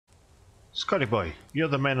Scotty boy, you're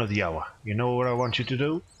the man of the hour. You know what I want you to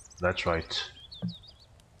do? That's right.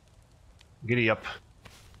 Giddy up.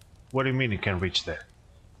 What do you mean you can reach there?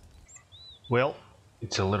 Well,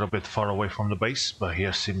 it's a little bit far away from the base, but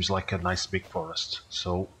here seems like a nice big forest.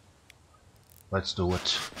 So, let's do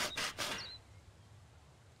it.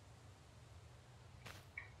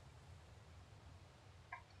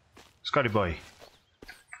 Scotty boy.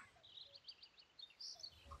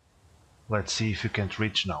 Let's see if you can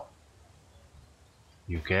reach now.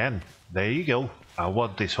 You can. There you go. I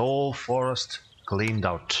want this whole forest cleaned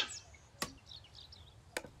out.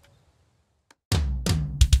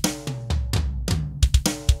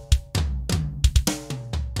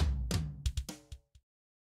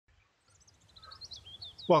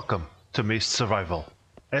 Welcome to Mist Survival.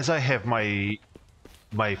 As I have my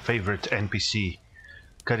favorite NPC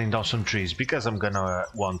cutting down some trees because I'm gonna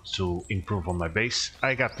want to improve on my base,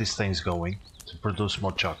 I got these things going to produce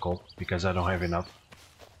more charcoal because I don't have enough.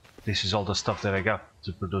 This is all the stuff that I got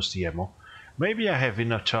to produce the ammo. Maybe I have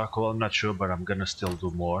enough charcoal, I'm not sure, but I'm gonna still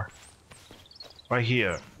do more. Right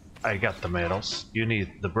here, I got the metals. You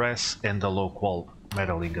need the brass and the low qual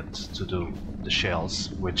metal ingots to do the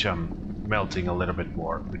shells, which I'm melting a little bit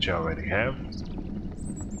more, which I already have.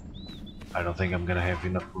 I don't think I'm gonna have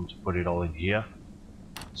enough room to put it all in here,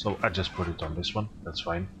 so I just put it on this one, that's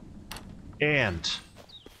fine. And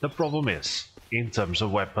the problem is, in terms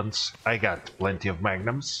of weapons, I got plenty of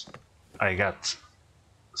magnums, I got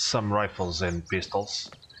some rifles and pistols,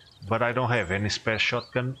 but I don't have any spare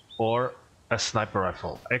shotgun or a sniper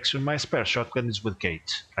rifle. Actually, my spare shotgun is with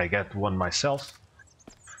Gate. I got one myself,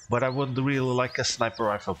 but I would really like a sniper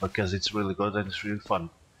rifle because it's really good and it's really fun.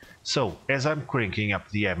 So, as I'm cranking up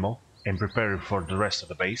the ammo and preparing for the rest of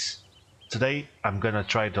the base, today I'm gonna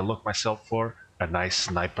try to look myself for a nice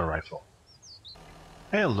sniper rifle.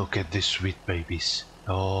 Hey, look at these sweet babies.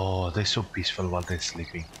 Oh, they're so peaceful while they're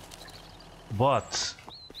sleeping. But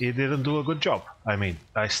it didn't do a good job. I mean,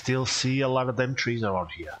 I still see a lot of them trees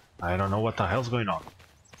around here. I don't know what the hell's going on.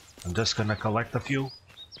 I'm just gonna collect a few.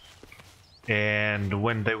 And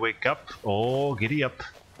when they wake up, oh, giddy up.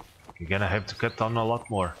 You're gonna have to cut down a lot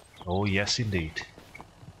more. Oh, yes, indeed.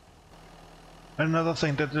 Another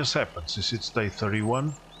thing that just happened, since it's day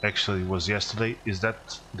 31, actually it was yesterday, is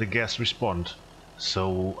that the gas respawned.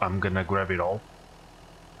 So I'm gonna grab it all.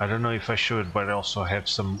 I don't know if I should, but I also have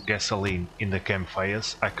some gasoline in the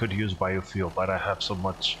campfires. I could use biofuel, but I have so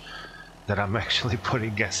much that I'm actually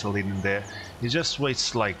putting gasoline in there. It just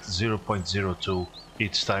wastes like 0.02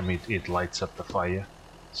 each time it lights up the fire,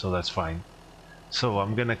 so that's fine. So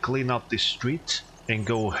I'm gonna clean out this street and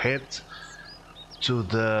go head to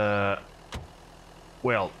the...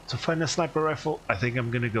 Well, to find a sniper rifle, I think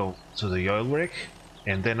I'm gonna go to the oil rig,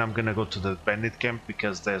 and then I'm gonna go to the bandit camp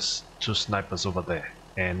because there's 2 snipers over there.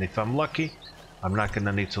 And if I'm lucky, I'm not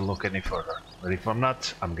gonna need to look any further. But if I'm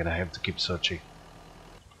not, I'm gonna have to keep searching.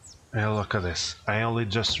 And look at this. I only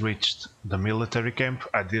just reached the military camp.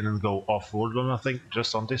 I didn't go off-road or nothing,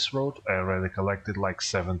 just on this road. I already collected like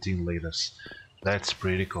 17 liters. That's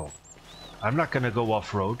pretty cool. I'm not gonna go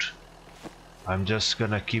off-road. I'm just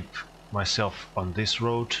gonna keep myself on this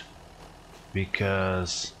road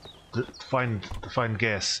because to find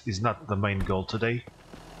gas is not the main goal today.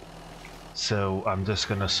 So I'm just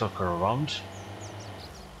gonna sucker around.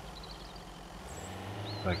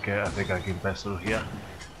 Okay, I think I can pass through here.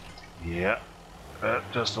 Yeah,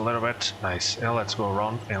 just a little bit. Nice. And let's go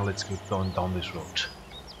around and let's keep going down this road.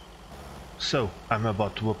 So I'm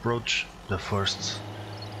about to approach the first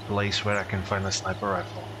place where I can find a sniper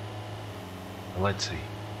rifle. Let's see.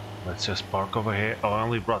 Let's just park over here. Oh, I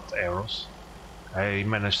only brought arrows. I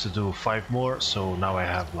managed to do 5 more, so now I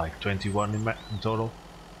have like 21 in total.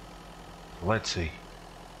 Let's see.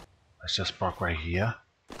 Let's just park right here.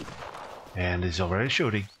 And he's already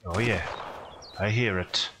shooting. Oh yeah. I hear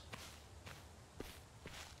it.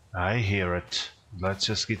 I hear it. Let's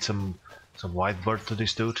just get some white bird to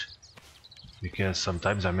this dude. Because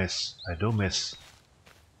sometimes I miss. I do miss.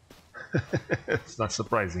 It's not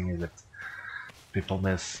surprising, is it? People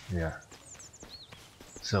miss, yeah.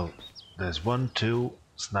 So, there's 1, 2,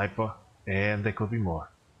 sniper, and there could be more.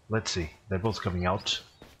 Let's see, they're both coming out.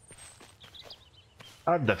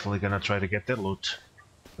 I'm definitely gonna try to get that loot.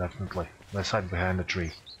 Definitely. Let's hide behind a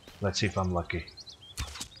tree. Let's see if I'm lucky.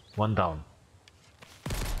 1 down.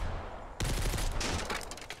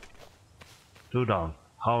 2 down.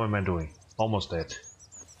 How am I doing? Almost dead.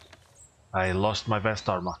 I lost my vest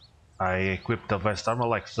armor. I equipped the vest armor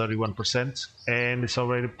like 31% and it's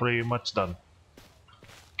already pretty much done.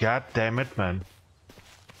 God damn it, man.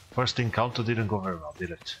 First encounter didn't go very well, did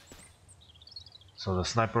it? So the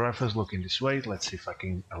sniper rifle is looking this way. Let's see if I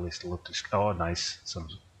can at least look this. Oh, nice. Some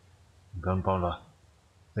gunpowder.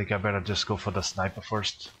 I think I better just go for the sniper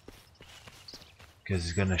first, because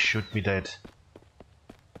he's gonna shoot me dead.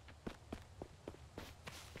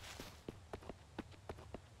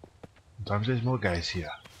 Sometimes there's more guys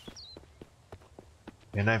here,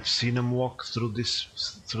 and I've seen them walk through this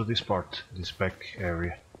part, this back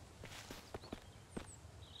area.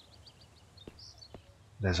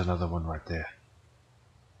 There's another one right there.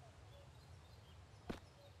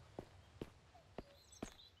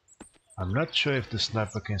 I'm not sure if the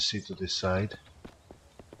sniper can see to this side.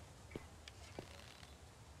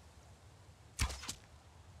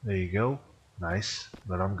 There you go. Nice.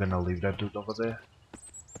 But I'm gonna leave that dude over there.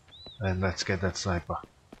 And let's get that sniper.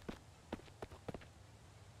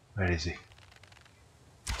 Where is he?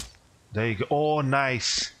 There you go. Oh,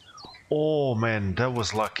 nice. Oh man, that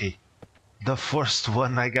was lucky. The first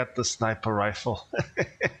one I got the sniper rifle.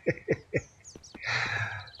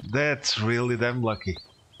 That's really damn lucky.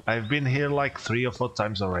 I've been here like 3 or 4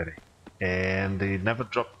 times already, and they never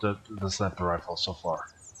dropped the sniper rifle so far.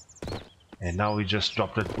 And now he just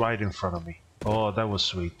dropped it right in front of me. Oh, that was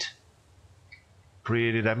sweet.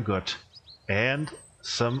 Pretty damn good. And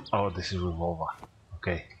some... oh, this is revolver.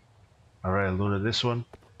 Okay. Alright, I looted this one.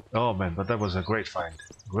 Oh man, but that was a great find.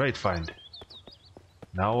 Great find.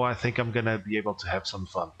 Now I think I'm gonna be able to have some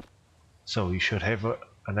fun. So you should have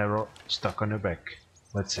an arrow stuck on your back.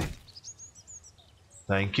 Let's see.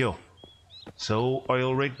 Thank you. So,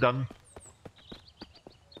 oil rig done.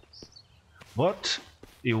 But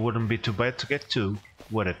it wouldn't be too bad to get 2,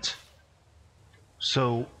 would it?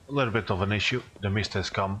 So, a little bit of an issue. The mist has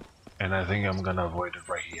come, and I think I'm gonna avoid it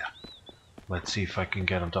right here. Let's see if I can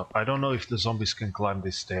get on top. I don't know if the zombies can climb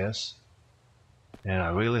these stairs. And I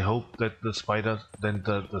really hope that the spider,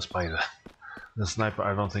 the sniper,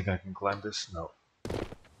 I don't think I can climb this, no.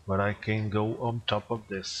 But I can go on top of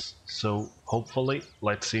this. So hopefully,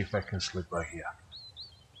 let's see if I can slip right here.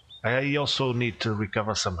 I also need to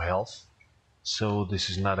recover some health. So this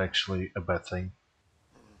is not actually a bad thing.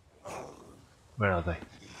 Where are they?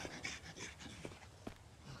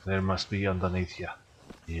 There must be underneath here.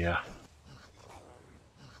 Yeah.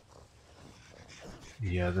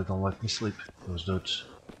 Yeah, they don't let me sleep, those dudes.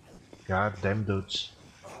 Goddamn dudes.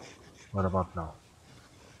 What about now?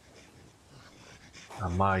 I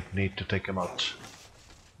might need to take them out.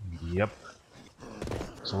 Yep.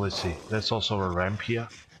 So let's see. There's also a ramp here.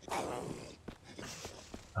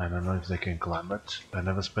 I don't know if they can climb it. I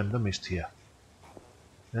never spent the mist here.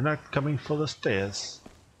 They're not coming for the stairs.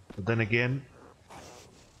 But then again,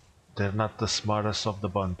 they're not the smartest of the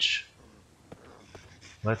bunch.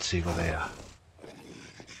 Let's see where they are.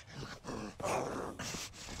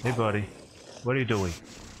 Hey buddy, what are you doing?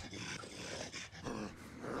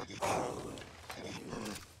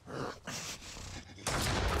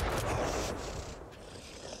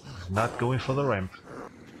 Not going for the ramp.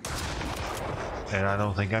 And I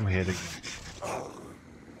don't think I'm hitting him.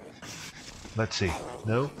 Let's see.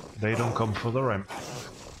 No, they don't come for the ramp.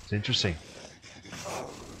 It's interesting.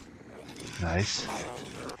 Nice.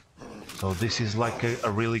 So this is like a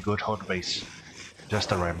really good hot base.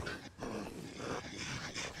 Just a ramp.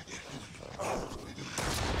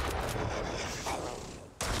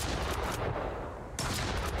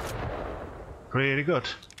 Pretty good.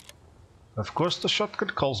 Of course the shotgun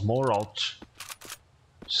calls more out.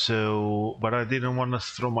 So, but I didn't want to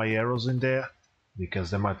throw my arrows in there because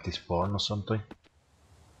they might despawn or something.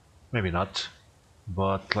 Maybe not.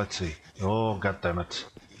 But let's see. Oh, god damn it.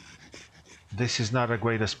 This is not the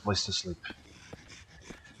greatest place to sleep.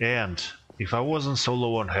 And if I wasn't so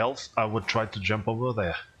low on health, I would try to jump over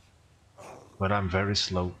there. But I'm very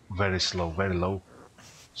slow, very low.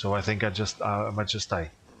 So I think I might just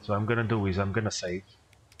die. So what I'm gonna do is I'm gonna save.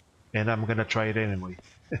 And I'm gonna try it anyway.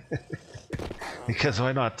 Because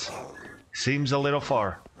why not? Seems a little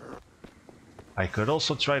far. I could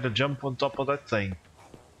also try to jump on top of that thing.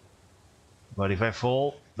 But if I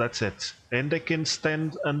fall, that's it. And they can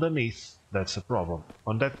stand underneath. That's a problem.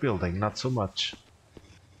 On that building, not so much.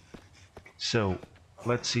 So,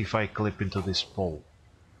 let's see if I clip into this pole.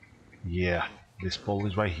 Yeah, this pole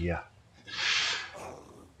is right here.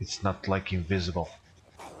 It's not like invisible.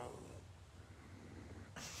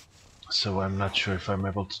 So I'm not sure if I'm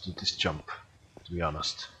able to do this jump, to be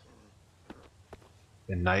honest.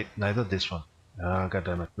 And neither this one. Ah,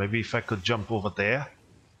 goddammit. Maybe if I could jump over there,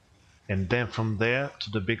 and then from there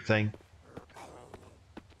to the big thing.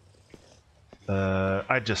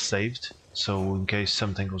 I just saved, so in case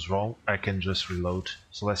something goes wrong, I can just reload.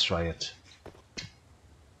 So let's try it.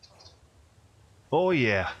 Oh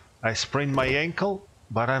yeah, I sprained my ankle,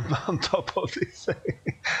 but I'm on top of this thing.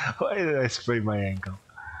 Why did I sprain my ankle?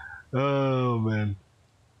 Oh man,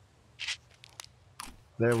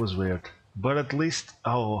 that was weird. But at least,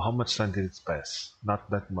 oh, how much time did it pass? Not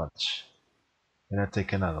that much. Can I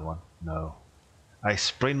take another one? No. I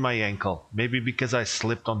sprained my ankle. Maybe because I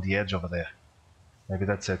slipped on the edge over there. Maybe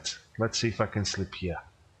that's it. Let's see if I can slip here.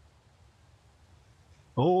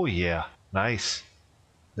 Oh yeah, nice.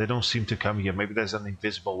 They don't seem to come here. Maybe there's an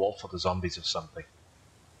invisible wall for the zombies or something.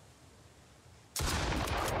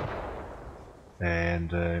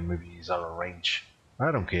 And maybe he's out of range.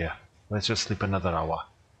 I don't care. Let's just sleep another hour.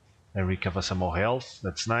 And recover some more health.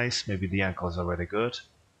 That's nice. Maybe the ankle is already good.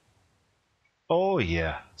 Oh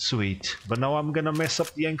yeah, sweet. But now I'm gonna mess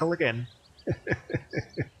up the ankle again.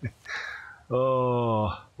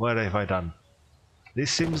 Oh, what have I done?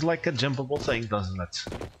 This seems like a jumpable thing, doesn't it?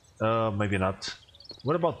 Maybe not.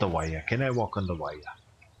 What about the wire? Can I walk on the wire?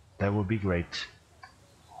 That would be great.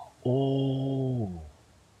 Oh.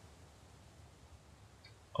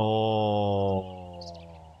 Oh.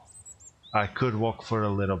 I could walk for a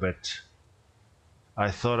little bit.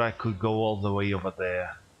 I thought I could go all the way over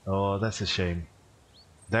there. Oh, that's a shame.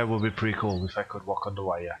 That would be pretty cool if I could walk on the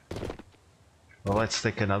wire. Well, let's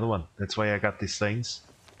take another one. That's why I got these things.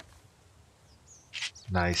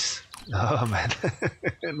 Nice. Oh man,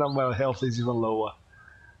 now my health is even lower.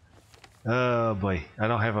 Oh boy, I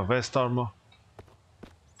don't have a vest armor.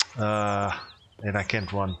 And I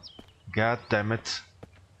can't run. God damn it.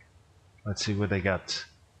 Let's see what they got.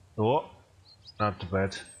 Oh, not too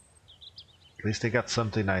bad. At least they got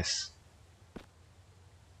something nice.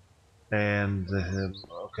 And,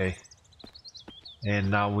 okay.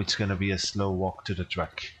 And now it's gonna be a slow walk to the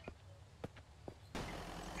truck.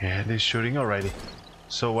 And he's shooting already.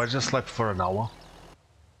 So I just slept for an hour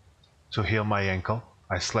to heal my ankle.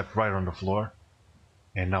 I slept right on the floor.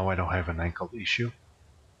 And now I don't have an ankle issue,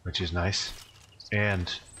 which is nice.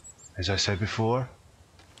 And, as I said before,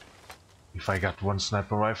 if I got one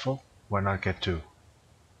sniper rifle, why not get two?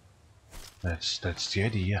 That's the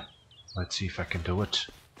idea. Let's see if I can do it.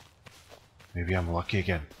 Maybe I'm lucky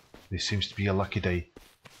again. This seems to be a lucky day.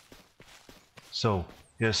 So,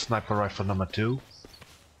 here's sniper rifle number 2.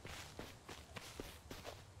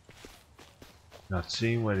 Not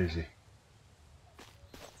seeing, where is he?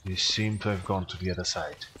 He seemed to have gone to the other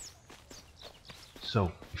side.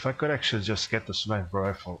 So, if I could actually just get the sniper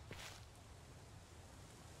rifle.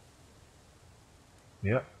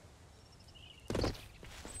 Yeah.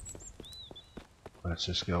 Let's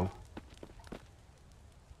just go.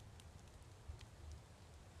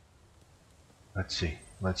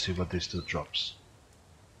 Let's see what this dude drops.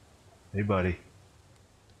 Hey buddy,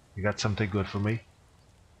 you got something good for me?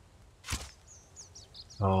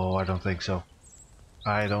 Oh, I don't think so.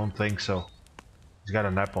 I don't think so. He's got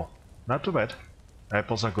an apple. Not too bad.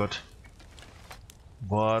 Apples are good.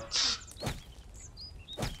 But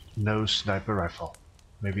no sniper rifle.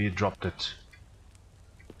 Maybe he dropped it.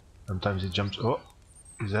 Sometimes he jumps. Oh,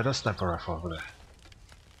 is that a sniper rifle over there?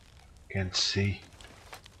 Can't see.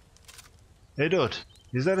 Hey dude,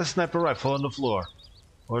 is that a sniper rifle on the floor?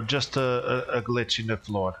 Or just a glitch in the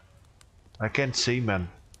floor? I can't see, man.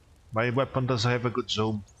 My weapon doesn't have a good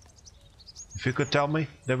zoom. If you could tell me,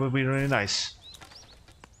 that would be really nice.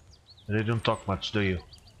 You don't talk much, do you?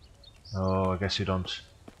 Oh, I guess you don't.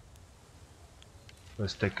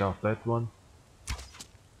 Let's take out that one.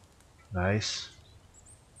 Nice.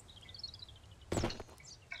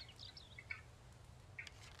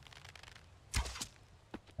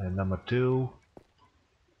 And number 2.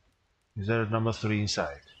 Is there a number 3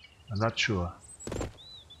 inside? I'm not sure.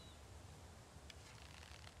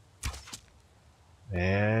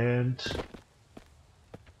 And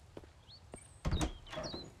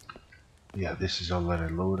yeah, this is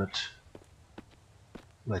already loaded.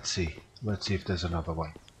 Let's see if there's another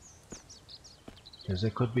one. Because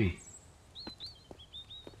there could be.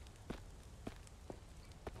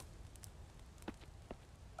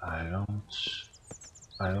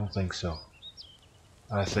 I don't think so.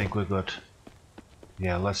 I think we're good.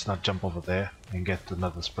 Yeah, let's not jump over there and get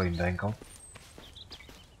another sprained ankle.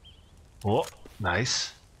 Oh,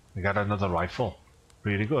 nice. We got another rifle.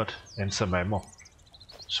 Pretty good. And some ammo.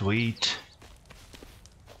 Sweet.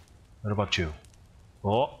 What about you?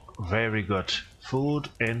 Oh, very good. Food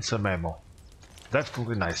and some ammo.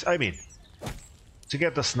 Definitely nice. I mean, to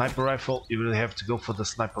get the sniper rifle, you really have to go for the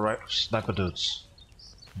sniper dudes.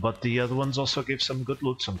 But the other ones also give some good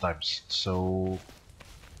loot sometimes. So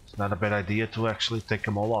it's not a bad idea to actually take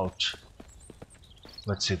them all out.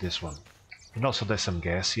 Let's see this one. And also there's some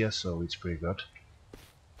gas here, so it's pretty good.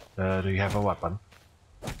 Do you have a weapon?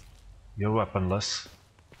 You're weaponless.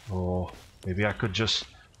 Oh, Maybe I could just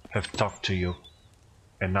have talked to you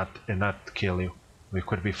and not kill you. We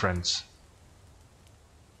could be friends.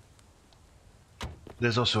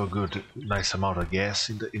 There's also a good, nice amount of gas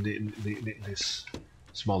in this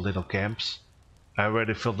small little camps. I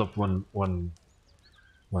already filled up one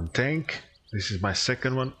tank. This is my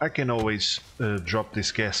second one. I can always drop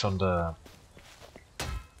this gas on the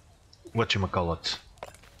whatchamacallit,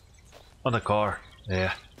 on the car.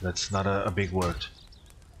 Yeah, that's not a big word.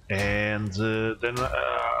 And then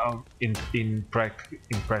in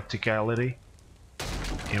practicality,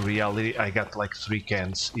 in reality, I got like 3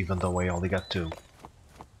 cans, even though I only got 2.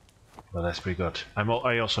 But that's pretty good.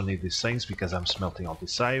 I also need these things because I'm smelting all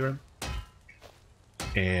this iron.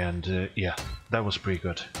 And yeah, that was pretty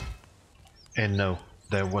good. And no,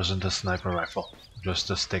 there wasn't a sniper rifle, just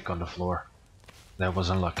a stick on the floor. That was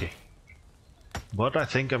unlucky. But I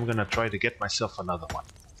think I'm gonna try to get myself another one.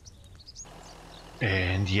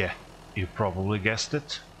 And yeah, you probably guessed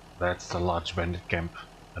it. That's the large bandit camp.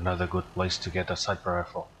 Another good place to get a sniper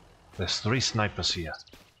rifle. There's 3 snipers here.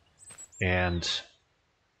 And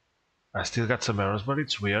I still got some arrows, but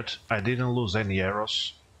it's weird. I didn't lose any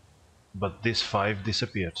arrows, but these 5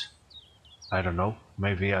 disappeared. I don't know,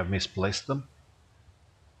 maybe I misplaced them.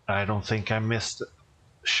 I don't think I missed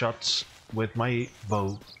shots with my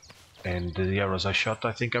bow, and the arrows I shot,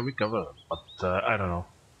 I think I recovered them, but I don't know.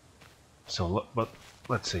 So, but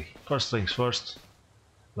let's see. First things first,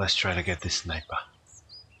 let's try to get this sniper.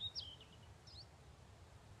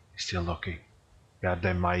 He's still looking.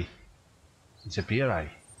 Goddamn, I disappear.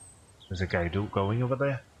 There's a guy going over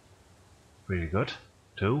there. Pretty good.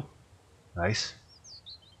 2. Nice.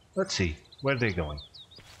 Let's see. Where are they going?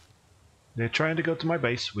 They're trying to go to my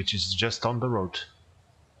base, which is just on the road.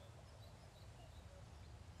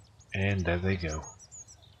 And there they go.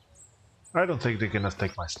 I don't think they're gonna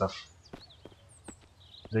take my stuff.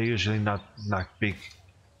 They're usually not big,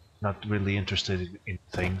 not really interested in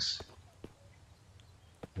things.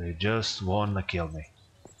 They just wanna kill me.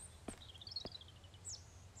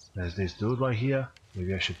 There's this dude right here.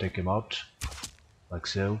 Maybe I should take him out. Like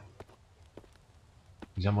so.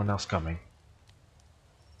 Is someone else coming?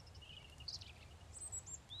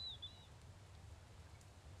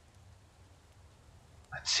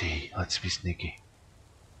 Let's see, let's be sneaky.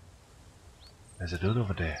 There's a dude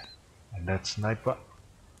over there. And that sniper.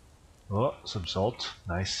 Oh, some salt.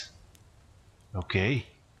 Nice. Okay.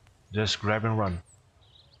 Just grab and run.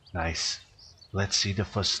 Nice. Let's see the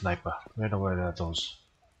first sniper. Where are those?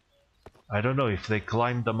 I don't know if they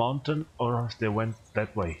climbed the mountain or if they went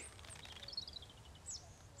that way.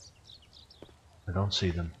 I don't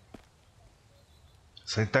see them.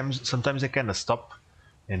 Sometimes they kinda stop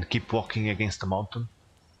and keep walking against the mountain.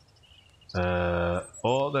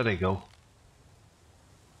 Oh, there they go.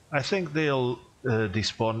 I think they'll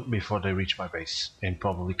despawn before they reach my base and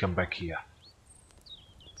probably come back here.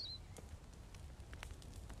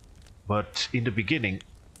 But in the beginning,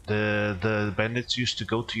 the bandits used to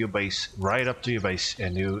go to your base, right up to your base,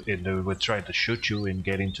 and they would try to shoot you and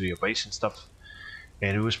get into your base and stuff.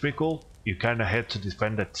 And it was pretty cool. You kind of had to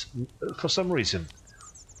defend it for some reason.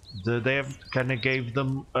 They kind of gave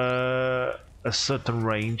them a certain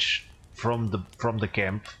range from the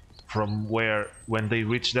camp, from where when they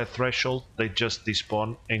reach that threshold, they just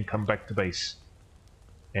despawn and come back to base,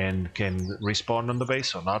 and can respawn on the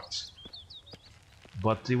base or not.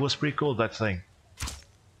 But it was pretty cool, that thing.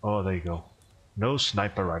 Oh, there you go. No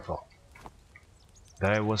sniper rifle.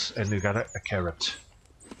 There was, and you got a carrot.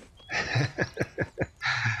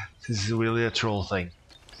 This is really a troll thing.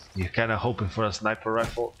 You're kind of hoping for a sniper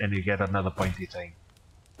rifle and you get another pointy thing.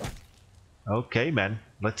 Okay, man.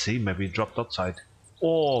 Let's see. Maybe it dropped outside.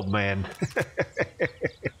 Oh, man.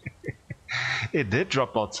 It did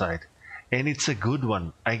drop outside. And it's a good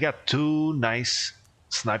one. I got 2 nice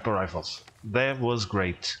sniper rifles. That was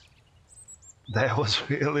great. That was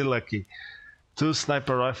really lucky. 2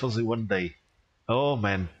 sniper rifles in one day. Oh,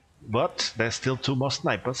 man. But there's still 2 more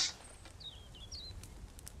snipers.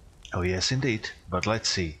 Oh yes, indeed. But let's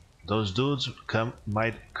see. Those dudes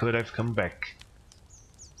could have come back.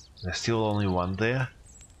 There's still only 1 there.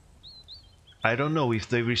 I don't know if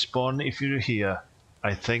they respawn if you're here.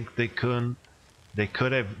 I think they could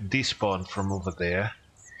have despawned from over there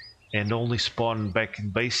and only spawn back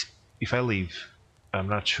in base if I leave. I'm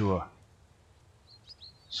not sure.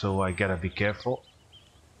 So I gotta be careful.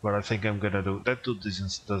 But I think I'm gonna do that. Dude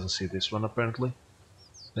doesn't see this one apparently.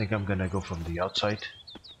 I think I'm gonna go from the outside.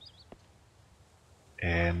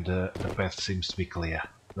 And the path seems to be clear.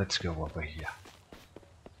 Let's go over here.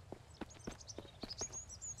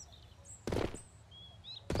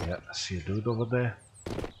 Yeah, I see a dude over there.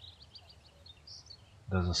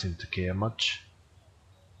 Doesn't seem to care much.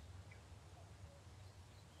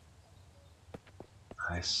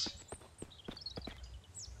 Nice.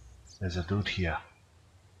 There's a dude here.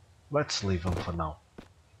 Let's leave him for now.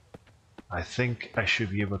 I think I should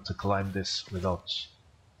be able to climb this without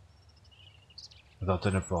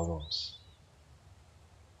any problems.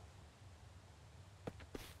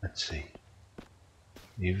 Let's see.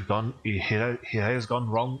 He has gone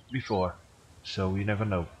wrong before, so you never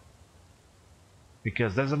know.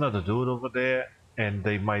 Because there's another dude over there, and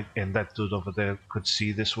that dude over there could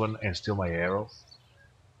see this one and steal my arrow.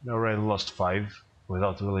 I already lost 5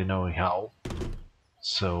 without really knowing how.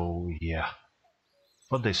 So yeah.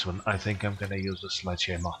 For this one, I think I'm gonna use the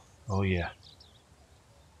sledgehammer. Oh yeah.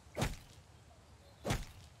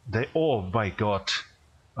 Oh my god.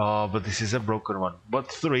 But this is a broken one.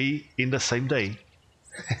 But 3 in the same day.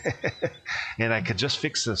 And I can just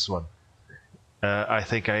fix this one. I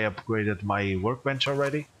think I upgraded my workbench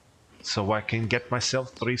already, so I can get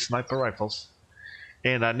myself 3 sniper rifles.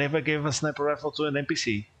 And I never gave a sniper rifle to an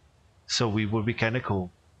NPC, so it would be kinda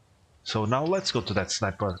cool. So now let's go to that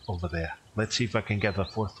sniper over there. Let's see if I can get a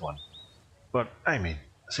 4th one. But I mean,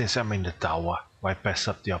 since I'm in the tower, why pass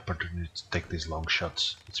up the opportunity to take these long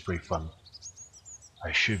shots? It's pretty fun.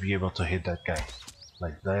 I should be able to hit that guy.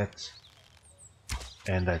 Like that.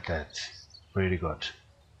 And like that. Pretty good.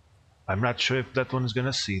 I'm not sure if that one's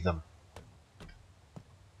gonna see them.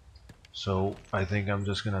 So I think I'm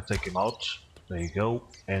just gonna take him out. There you go.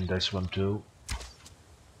 And this one too.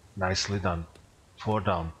 Nicely done. 4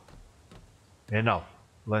 down. And now,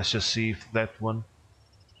 let's just see if that one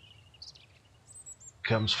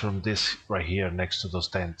comes from this right here next to those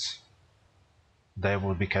tents. That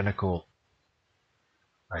would be kinda cool.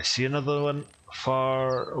 I see another one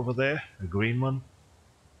far over there, a green one.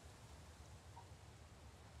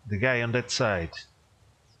 The guy on that side.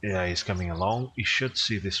 Yeah, he's coming along. He should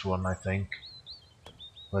see this one, I think.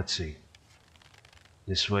 Let's see.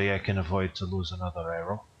 This way I can avoid to lose another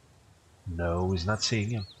arrow. No, he's not seeing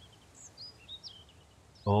him.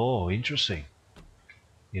 Oh, interesting.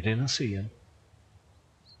 He didn't see him.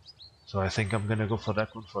 So I think I'm gonna go for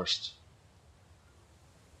that one first.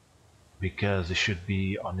 Because it should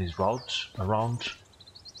be on his route around.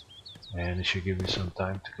 And it should give me some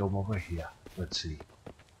time to come over here. Let's see.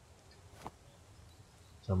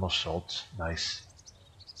 Some more salt. Nice.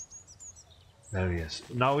 There he is.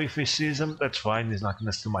 Now if he sees him, that's fine. He's not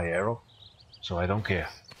gonna steal my arrow. So I don't care.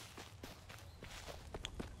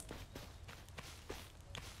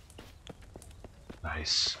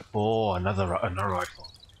 Nice. Oh, another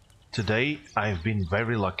rifle. Today I've been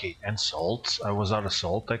very lucky. And salt. I was out of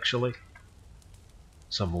salt actually.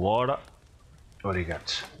 Some water. What do you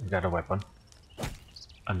got? You got a weapon.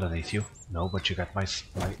 Underneath you. No, but you got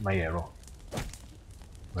my arrow.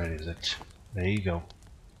 Where is it? There you go.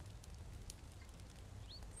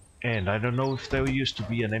 And I don't know if there used to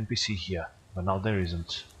be an NPC here, but now there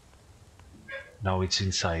isn't. Now it's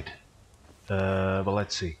inside. But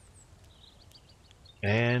let's see.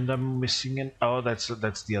 And I'm missing an... Oh, that's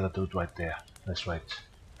the other dude right there. That's right.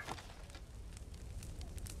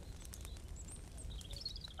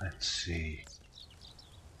 Let's see.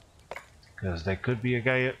 Because there could be a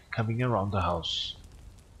guy coming around the house.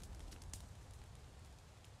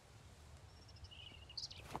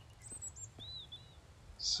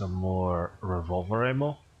 Some more revolver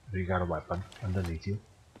ammo. You got a weapon underneath you.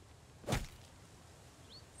 I'm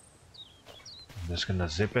just gonna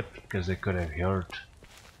zip it because they could have heard.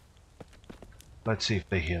 Let's see if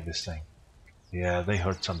they hear this thing. Yeah, they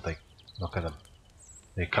heard something. Look at them.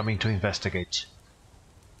 They're coming to investigate.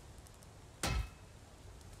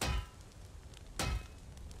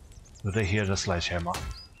 Do they hear the sledgehammer?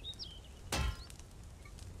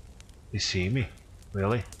 They see me?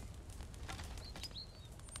 Really?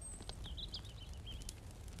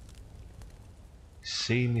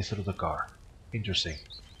 See me through the car. Interesting.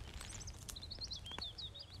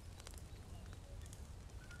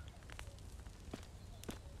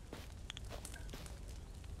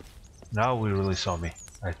 Now we really saw me.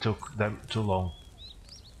 I took them too long.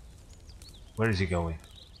 Where is he going?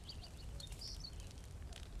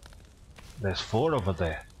 There's 4 over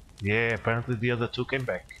there. Yeah, apparently the other 2 came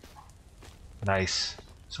back. Nice.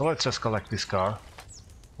 So let's just collect this car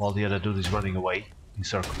while the other dude is running away in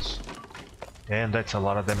circles. And that's a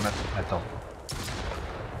lot of them metal.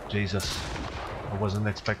 Jesus. I wasn't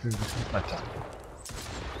expecting this much metal.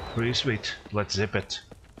 Pretty sweet. Let's zip it.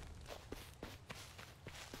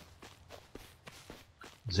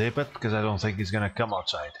 Zip it, because I don't think he's gonna come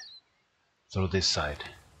outside. Through this side.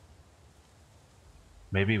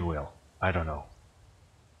 Maybe he will. I don't know.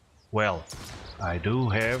 Well, I do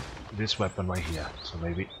have this weapon right here, so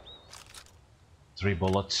maybe 3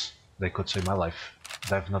 bullets, they could save my life.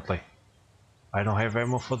 Definitely. I don't have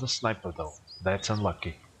ammo for the sniper though. That's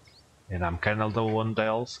unlucky. And I'm kinda low on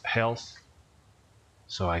the health,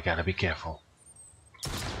 so I gotta be careful.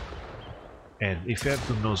 And if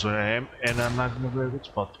everyone knows where I am, and I'm not in a very good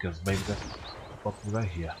spot, because maybe that's the spot right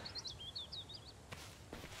here.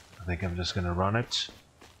 I think I'm just gonna run it.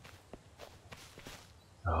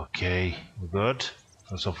 Okay, we're good.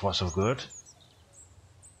 So far so good.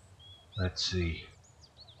 Let's see.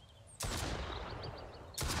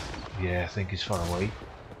 Yeah, I think he's far away.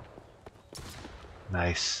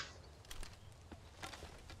 Nice.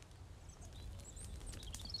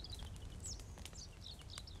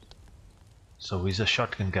 So he's a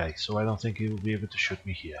shotgun guy, so I don't think he will be able to shoot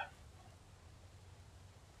me here.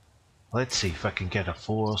 Let's see if I can get a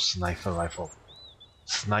full sniper rifle.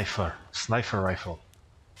 Sniper rifle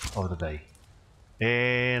of the day.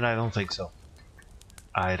 And I don't think so.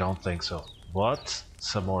 I don't think so. But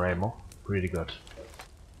some more ammo. Pretty good.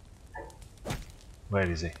 Where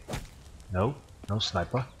is he? No, no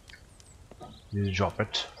sniper. Did you drop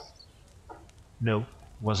it? No,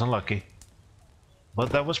 wasn't lucky. But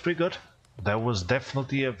that was pretty good. That was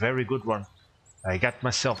definitely a very good one. I got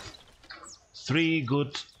myself 3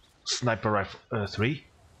 good sniper rifle. 3?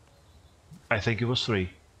 I think it was 3.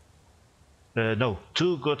 No,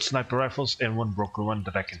 2 good sniper rifles and 1 broken one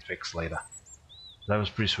that I can fix later. That was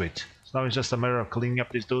pretty sweet. So now it's just a matter of cleaning up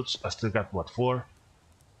these dudes. I still got what, 4?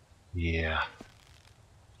 Yeah.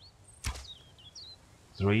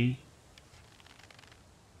 3,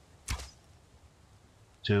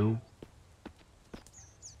 2,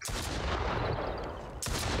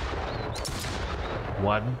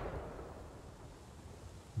 1.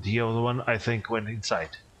 The other one I think went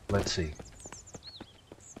inside. Let's see.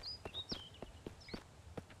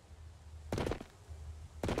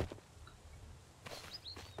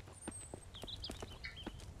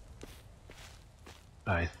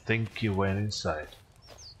 I think you went inside.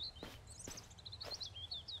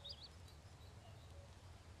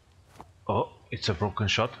 Oh, it's a broken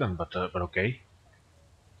shotgun, but okay.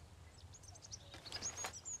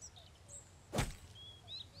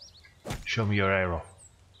 Show me your arrow.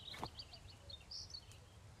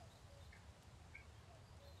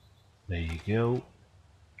 There you go.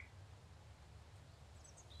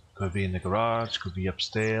 Could be in the garage, could be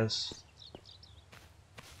upstairs.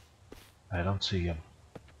 I don't see him.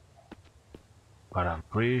 But I'm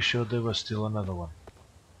pretty sure there was still another one.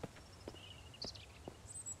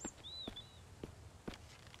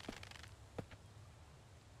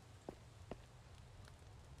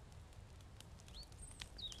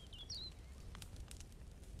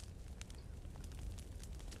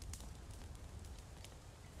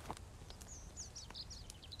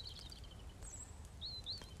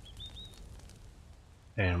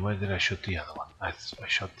 And where did I shoot the other one? I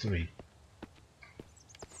shot 3.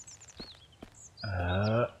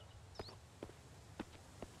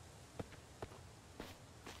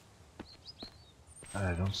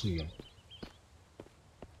 I don't see him.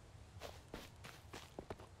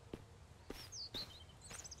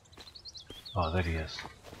 Oh, there he is.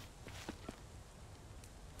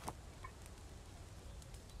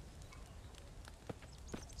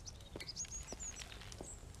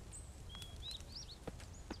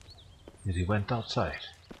 Did he went outside?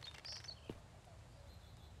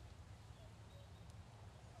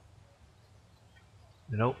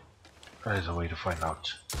 Nope. There's a way to find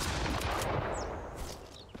out.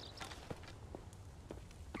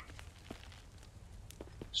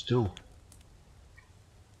 It's 2.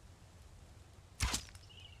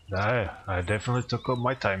 I definitely took up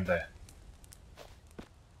my time there.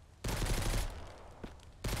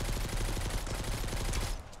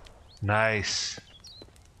 Nice.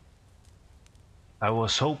 I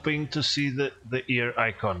was hoping to see the ear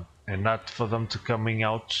icon and not for them to coming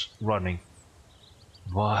out running.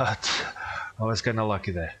 But I was kinda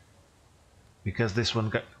lucky there. Because this one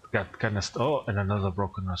got kinda oh, and another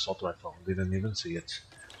broken assault rifle. Didn't even see it.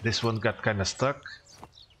 This one got kinda stuck.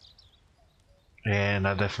 And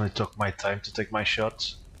I definitely took my time to take my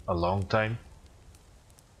shots. A long time.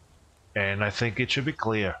 And I think it should be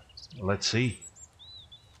clear. Let's see.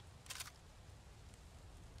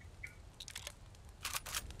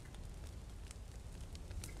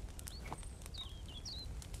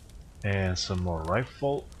 And some more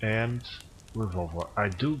rifle and revolver. I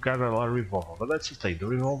do got a lot of revolver, but that's the thing, the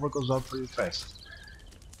revolver goes out pretty fast.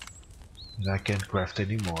 And I can't craft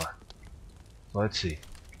anymore. Let's see.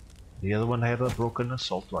 The other one had a broken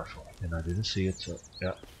assault rifle, and I didn't see it, so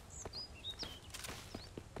yeah.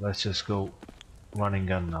 Let's just go running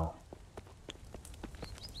gun now.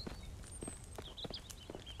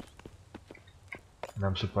 And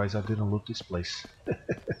I'm surprised I didn't loot this place.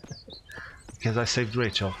 Because I saved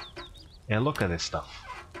Rachel. And look at this stuff.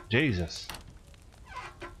 Jesus.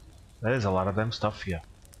 There's a lot of them stuff here.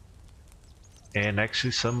 And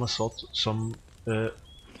actually some assault, some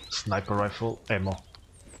sniper rifle ammo.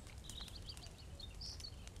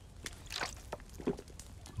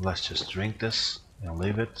 Let's just drink this and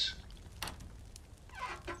leave it.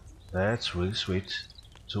 That's really sweet.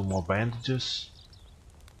 2 more bandages.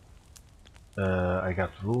 I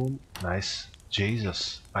got room. Nice.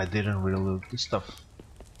 Jesus, I didn't really loot this stuff.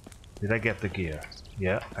 Did I get the gear?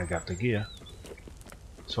 Yeah, I got the gear.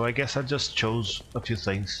 So I guess I just chose a few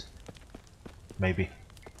things. Maybe.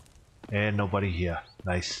 And nobody here.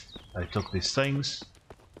 Nice. I took these things.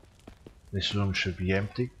 This room should be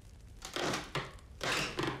empty.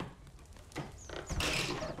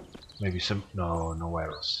 Maybe some... no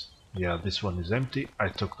arrows. Yeah, this one is empty. I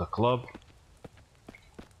took the club.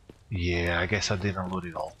 Yeah, I guess I didn't loot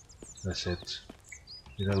it all. That's it.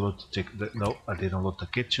 Did I loot the... No, I didn't loot the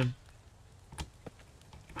kitchen.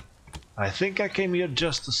 I think I came here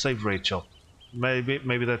just to save Rachel.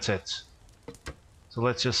 Maybe that's it. So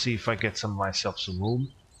let's just see if I get myself some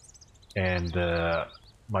room. And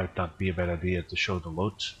might not be a bad idea to show the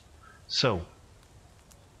loot. So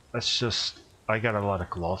let's just... I got a lot of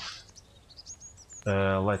cloth.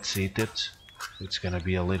 Let's eat it. It's gonna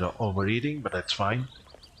be a little overeating, but that's fine.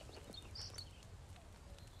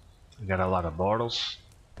 I got a lot of bottles.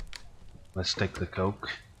 Let's take the Coke.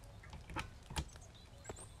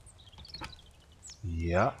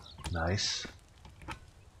 Yeah, nice.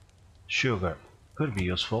 Sugar could be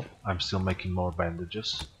useful. I'm still making more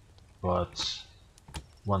bandages, but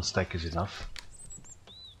 1 stack is enough.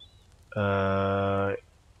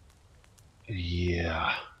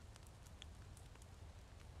 Yeah.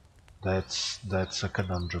 That's a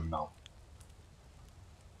conundrum now.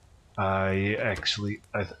 I'm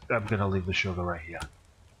gonna leave the sugar right here,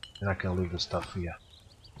 and I can leave the stuff here.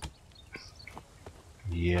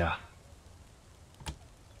 Yeah,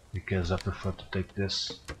 because I prefer to take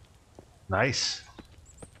this. Nice.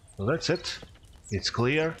 So that's it. It's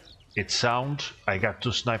clear. It's sound. I got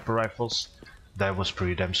 2 sniper rifles. That was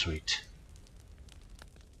pretty damn sweet.